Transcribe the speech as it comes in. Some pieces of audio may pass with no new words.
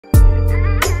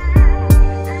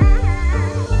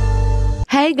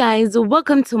Hey guys,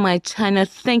 welcome to my channel.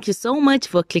 Thank you so much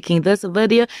for clicking this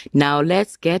video. Now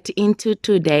let's get into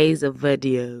today's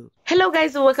video. Hello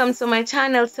guys, welcome to my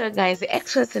channel. So guys,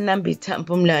 actress Nambitha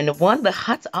Mpumlwana won the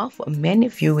hearts of many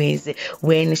viewers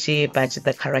when she badged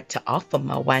the character of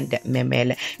Mawanda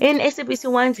Memela in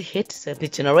SABC1's hit Survey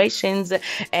Generations,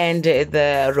 and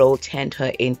the role turned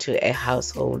her into a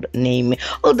household name.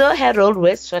 Although her role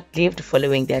was short-lived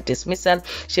following their dismissal,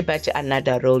 she badged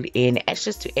another role in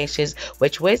Ashes to Ashes,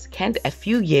 which was canned a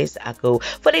few years ago.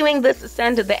 Following this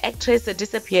stunt, the actress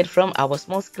disappeared from our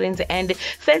small screens, and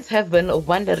fans have been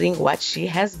wondering what she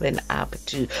has been up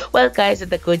to. Well guys,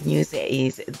 the good news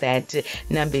is that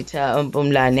Nambitha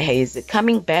Mpumlwana is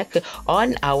coming back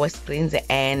on our screens,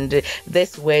 and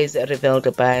this was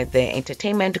revealed by the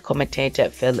entertainment commentator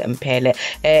Phil Mpele.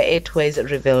 It was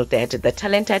revealed that the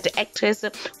talented actress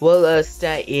will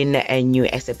star in a new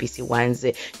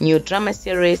SABC1's new drama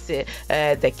series,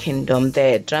 The Kingdom.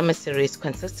 The drama series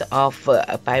consists of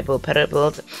Bible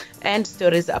parables and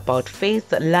stories about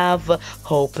faith, love,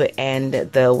 hope, and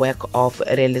the work of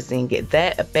realizing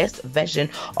the best version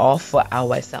of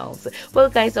ourselves. Well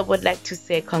guys, I would like to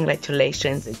say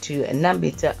congratulations to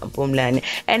Nambitha Mpumlwana,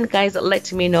 and guys,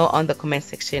 let me know on the comment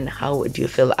section, how do you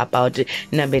feel about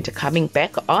Nambitha coming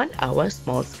back on our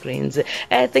small screens.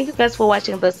 Thank you guys for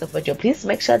watching this video. Please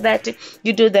make sure that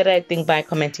you do the right thing by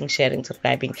commenting, sharing,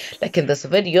 subscribing, liking this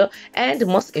video, and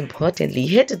most importantly,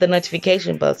 hit the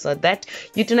notification bell so that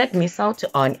you do not miss out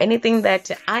on anything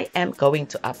that I am going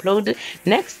to upload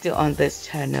next on this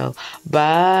channel.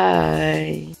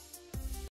 Bye.